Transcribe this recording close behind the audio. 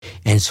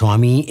And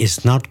Swami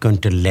is not going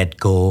to let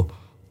go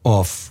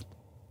of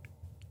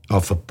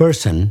a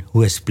person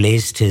who has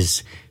placed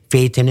his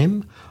faith in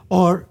him,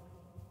 or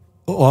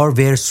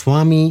where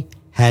Swami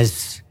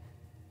has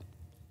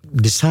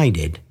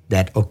decided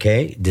that,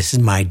 okay, this is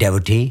my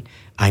devotee,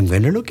 I'm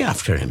going to look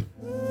after him.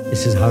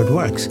 This is how it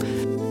works.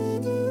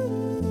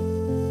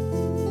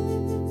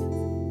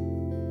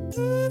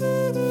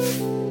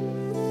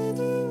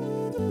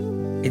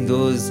 In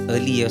those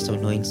early years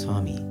of knowing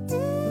Swami,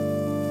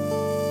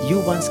 you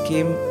once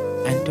came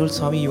and told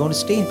Swami you want to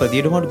stay in Padma,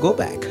 you don't want to go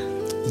back.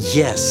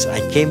 Yes,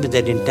 I came with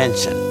that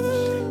intention.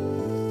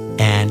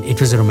 And it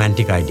was a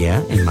romantic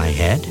idea in my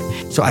head.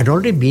 So I'd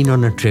already been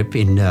on a trip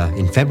in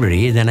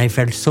February. Then I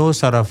felt so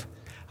sort of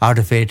out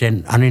of it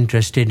and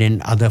uninterested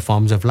in other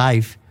forms of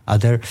life.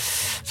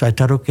 So I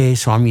thought, okay,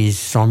 Swami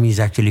is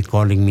actually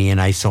calling me.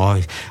 And I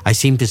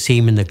seemed to see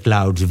him in the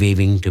clouds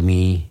waving to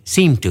me.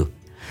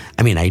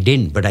 I mean, I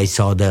didn't, but I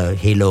saw the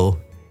halo,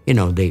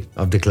 of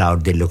the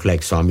cloud. They look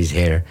like Swami's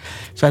hair.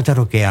 So I thought,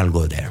 okay, I'll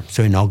go there.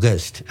 So in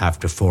August,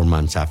 after 4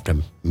 months, after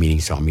meeting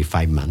Swami,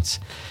 5 months,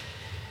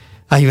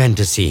 I went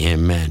to see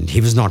him, and he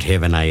was not here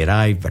when I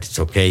arrived, but it's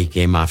okay. He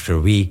came after a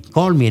week,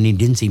 called me, and he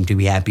didn't seem to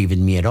be happy with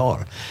me at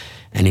all.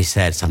 And he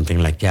said something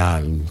like,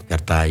 "Kya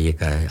karta hai, ye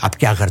ab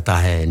kya karta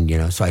hai?"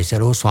 And so I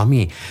said, "Oh,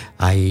 Swami,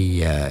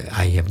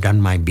 I have done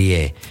my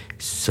BA."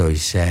 So he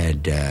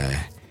said,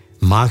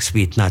 "Marks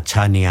bhi itna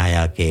acha nahi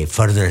aaya ke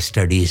further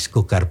studies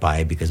ko kar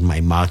paaye," because my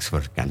marks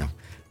were kind of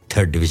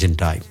third division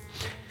type.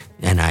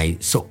 And I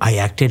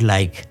acted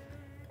like.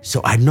 So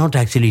I'd not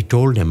actually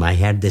told him. I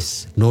had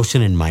this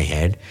notion in my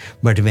head,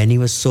 but when he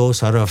was so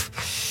sort of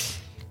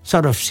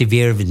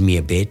severe with me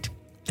a bit,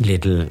 a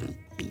little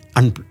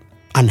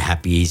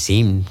unhappy he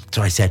seemed.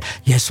 So I said,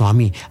 "Yes,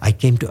 Swami, I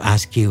came to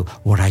ask you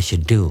what I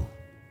should do."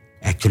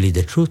 Actually,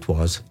 the truth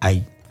was,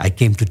 I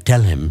came to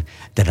tell him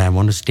that I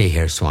want to stay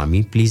here,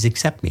 Swami, please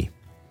accept me.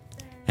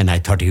 And I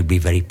thought he would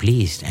be very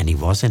pleased, and he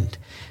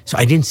wasn't. So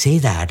I didn't say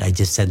that, I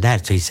just said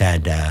that. So he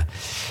said,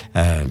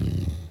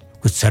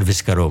 kuch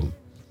service karo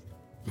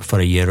for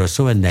a year or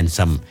so, and then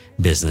some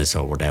business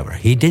or whatever.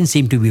 He didn't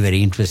seem to be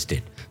very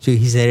interested. So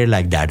he said it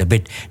like that, a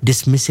bit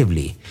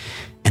dismissively.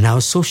 And I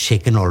was so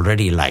shaken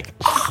already, like,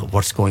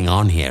 what's going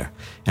on here?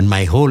 And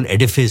my whole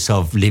edifice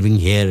of living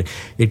here,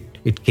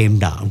 it came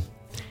down.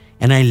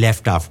 And I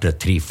left after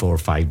 3, 4,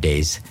 5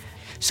 days.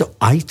 So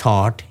I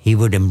thought he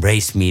would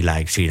embrace me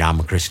like Sri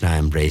Ramakrishna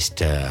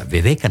embraced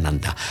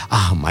Vivekananda.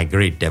 My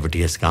great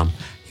devotee has come.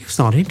 He was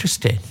not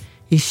interested.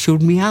 He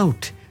shooed me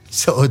out.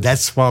 So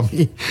that's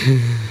Swami.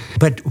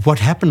 But what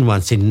happened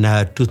once in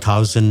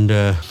 2000,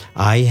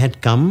 I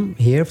had come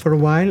here for a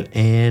while,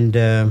 and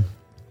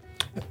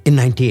in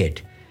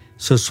 98.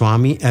 So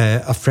Swami,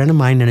 a friend of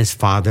mine and his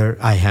father,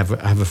 I have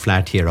a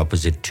flat here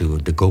opposite to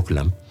the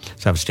Gokulam.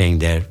 So I was staying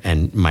there,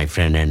 and my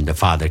friend and the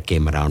father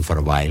came around for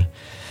a while.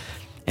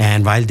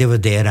 And while they were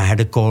there, I had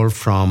a call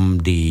from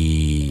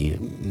the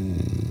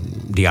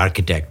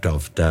architect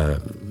of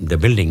the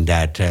building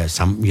that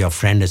your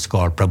friend is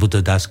called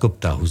Prabhuda Das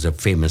Gupta, who's a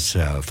famous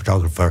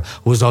photographer,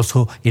 who was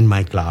also in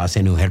my class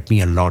and who helped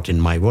me a lot in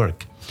my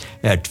work,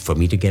 for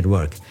me to get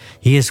work.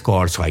 He is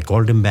called, so I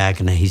called him back,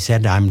 and he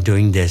said, "I'm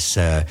doing this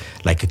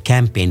like a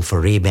campaign for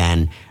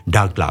Ray-Ban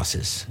dark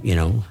glasses,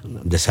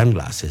 the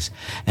sunglasses,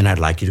 and I'd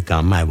like you to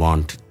come.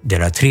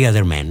 There are 3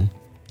 other men,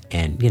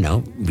 and,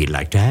 we'd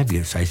like to have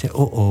you." So I said,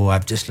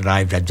 I've just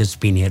arrived. I've just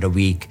been here a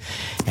week.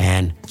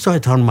 And so I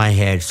thought in my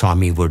head,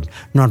 Swami would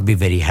not be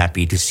very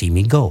happy to see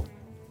me go.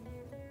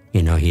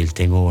 He'll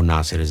think,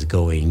 Nassar is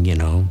going,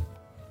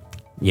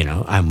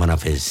 I'm one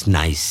of his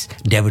nice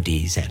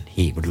devotees, and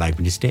he would like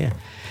me to stay.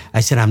 I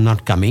said, "I'm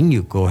not coming.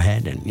 You go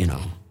ahead." And,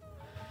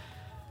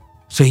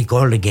 So he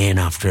called again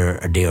after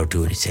a day or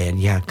two, and he said,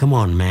 "Yeah, come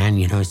on, man.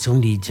 It's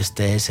only just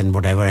this and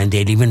whatever. And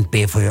they'll even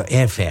pay for your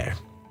airfare."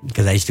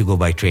 Because I used to go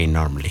by train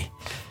normally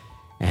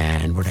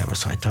and whatever.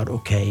 So I thought,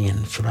 okay,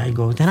 and should I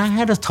go? Then I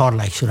had a thought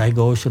like, should I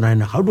go? Should I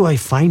not? How do I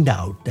find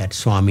out that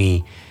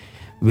Swami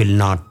will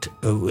not,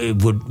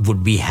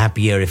 would be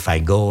happier if I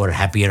go or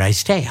happier I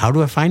stay? How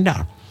do I find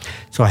out?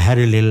 So I had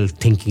a little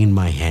thinking in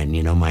my head,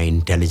 my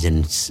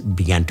intelligence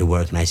began to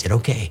work. And I said,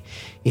 okay,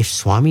 if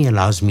Swami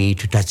allows me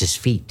to touch his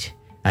feet,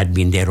 I'd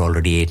been there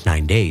already 8,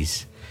 9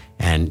 days,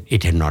 and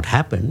it had not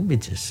happened,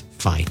 which is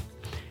fine.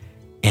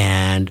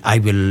 And I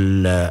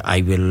will,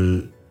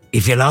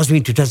 if he allows me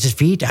to touch his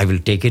feet, I will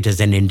take it as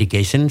an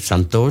indication,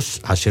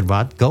 Santosh,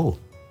 Ashirvad, go.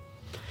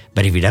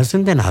 But if he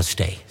doesn't, then I'll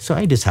stay. So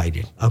I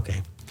decided,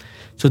 okay.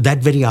 So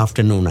that very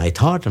afternoon I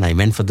thought, and I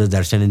went for the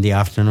darshan in the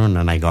afternoon,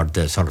 and I got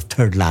the sort of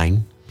third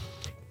line,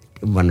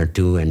 1 or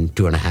 2 and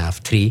 2.5,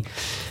 3.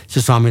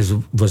 So Swami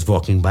was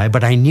walking by,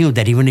 but I knew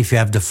that even if you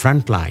have the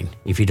front line,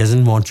 if he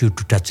doesn't want you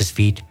to touch his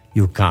feet,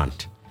 you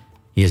can't.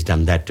 He has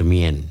done that to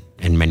me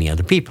and many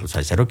other people. So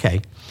I said,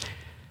 okay.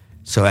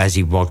 So as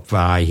he walked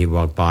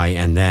by,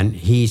 and then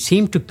he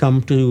seemed to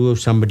come to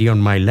somebody on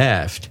my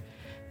left,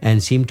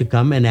 and seemed to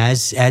come, and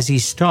as he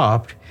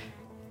stopped,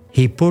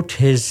 he put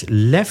his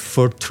left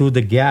foot through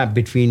the gap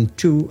between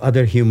 2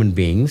 other human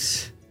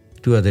beings,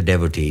 2 other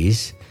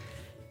devotees,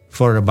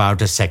 for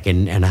about a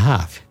second and a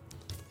half.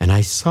 And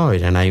I saw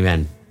it and I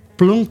went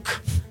plunk.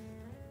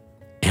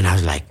 And I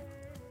was like,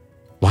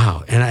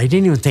 wow. And I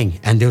didn't even think.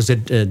 And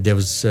there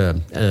was a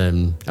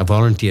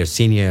volunteer,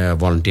 senior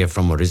volunteer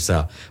from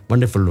Orissa,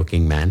 wonderful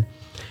looking man.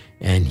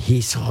 And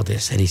he saw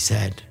this and he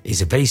said,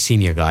 he's a very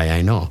senior guy,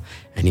 I know.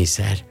 And he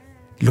said,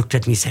 looked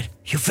at me and said,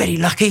 you're very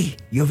lucky.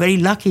 You're very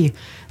lucky.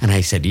 And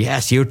I said,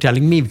 yes, you're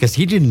telling me, because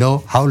he didn't know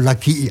how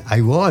lucky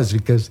I was,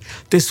 because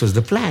this was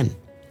the plan.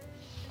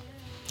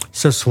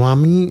 So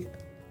Swami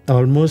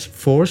almost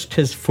forced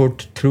his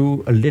foot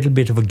through a little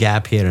bit of a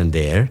gap here and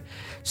there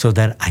so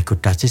that I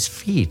could touch his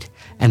feet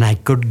and I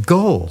could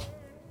go.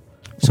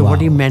 So what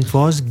he meant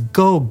was,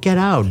 go, get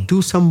out,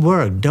 do some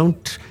work.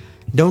 Don't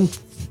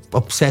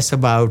obsess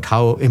about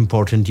how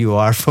important you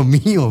are for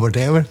me or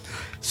whatever.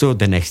 So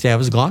the next day I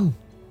was gone.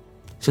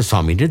 So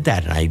Swami did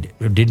that and I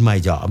did my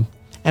job.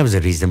 It was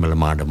a reasonable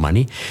amount of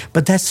money.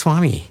 But that's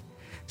Swami.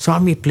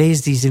 Swami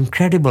plays these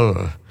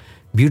incredible,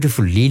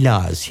 beautiful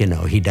leelas,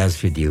 he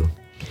does with you.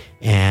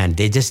 And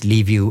they just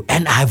leave you.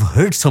 And I've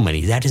heard so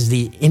many. That is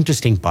the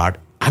interesting part.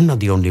 I'm not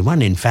the only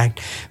one. In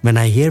fact, when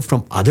I hear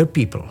from other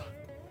people,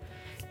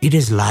 it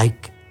is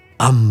like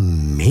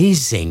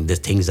amazing the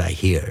things I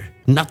hear.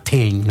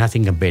 Nothing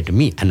compared to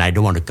me. And I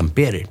don't want to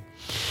compare it.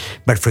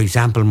 But for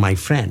example, my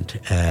friend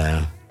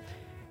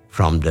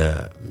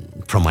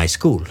from my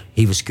school,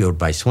 he was cured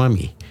by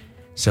Swami.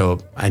 So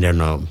I don't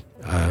know.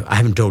 I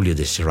haven't told you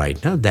this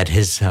right now, that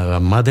his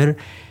mother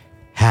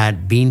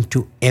had been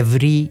to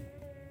every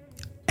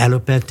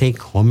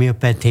allopathic,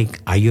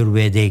 homeopathic,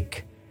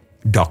 Ayurvedic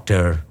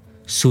doctor,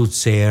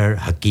 soothsayer,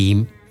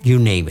 hakim, you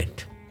name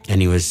it.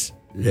 And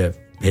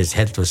his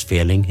health was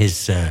failing.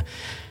 His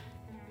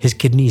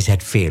kidneys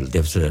had failed.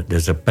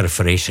 There's a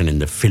perforation in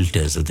the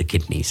filters of the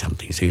kidney,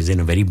 something. So he was in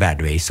a very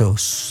bad way. So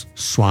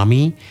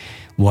Swami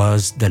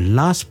was the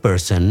last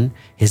person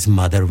his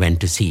mother went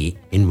to see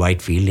in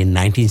Whitefield in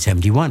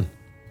 1971.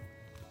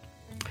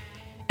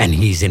 And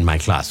he's in my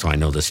class, so I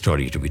know the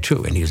story to be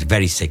true. And he was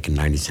very sick in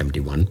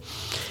 1971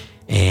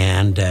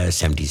 and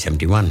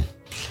 71.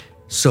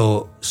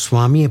 So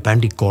Swami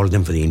apparently called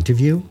them for the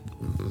interview,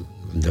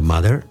 the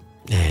mother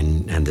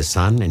and the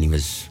son, and he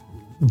was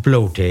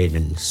bloated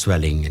and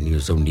swelling, and he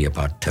was only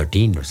about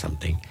 13 or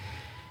something.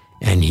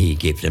 And he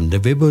gave them the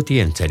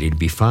vibhuti and said he'll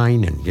be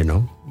fine, and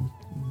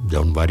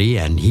don't worry.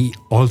 And he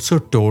also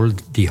told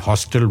the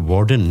hostel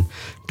warden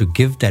to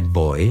give that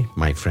boy,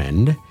 my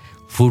friend,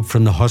 food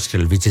from the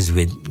hostel, which is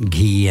with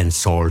ghee and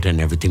salt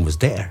and everything was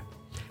there,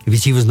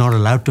 which he was not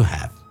allowed to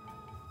have.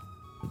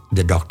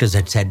 The doctors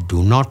had said,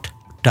 do not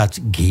touch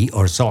ghee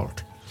or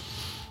salt.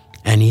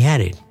 And he had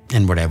it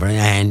and whatever.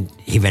 And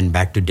he went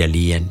back to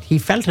Delhi and he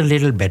felt a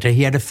little better.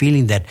 He had a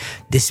feeling that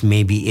this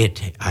may be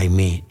it. I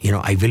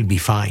will be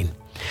fine.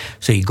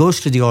 So he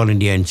goes to the All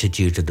India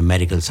Institute of the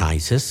Medical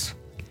Sciences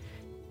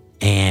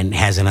and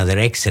has another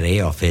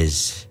X-ray of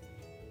his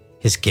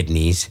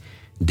kidneys.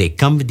 They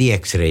come with the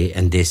X-ray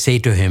and they say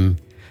to him,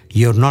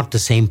 you're not the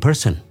same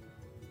person,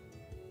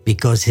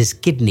 because his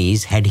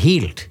kidneys had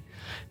healed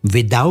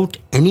without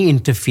any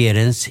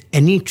interference,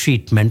 any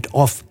treatment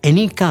of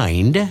any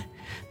kind.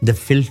 The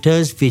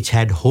filters which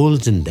had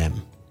holes in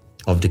them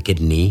of the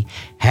kidney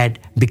had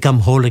become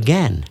whole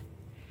again.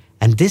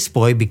 And this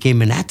boy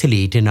became an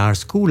athlete in our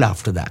school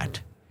after that.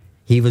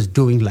 He was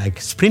doing like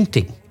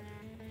sprinting.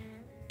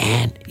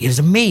 And he was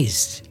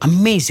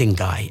amazing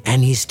guy.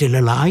 And he's still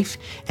alive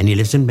and he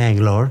lives in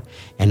Bangalore.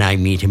 And I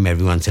meet him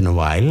every once in a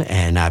while.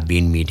 And I've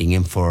been meeting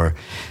him for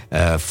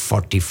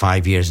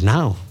 45 years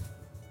now.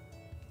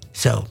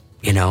 So,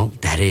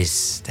 that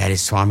is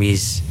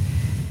Swami's,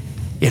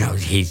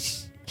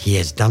 he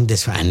has done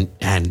this.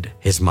 And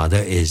his mother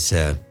is,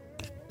 a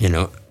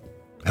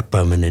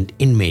permanent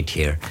inmate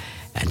here.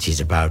 And she's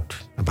about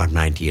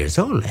 90 years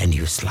old. And he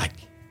was like,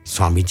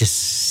 Swami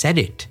just said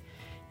it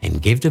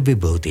and gave the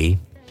vibhuti.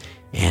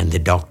 And the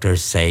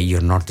doctors say,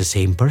 you're not the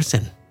same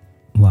person.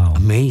 Wow.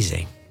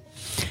 Amazing.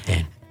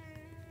 And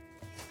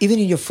even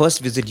in your first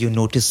visit, you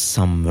noticed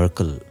some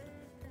miracle,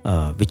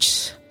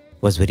 which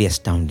was very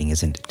astounding,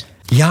 isn't it?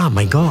 yeah,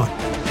 my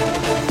God.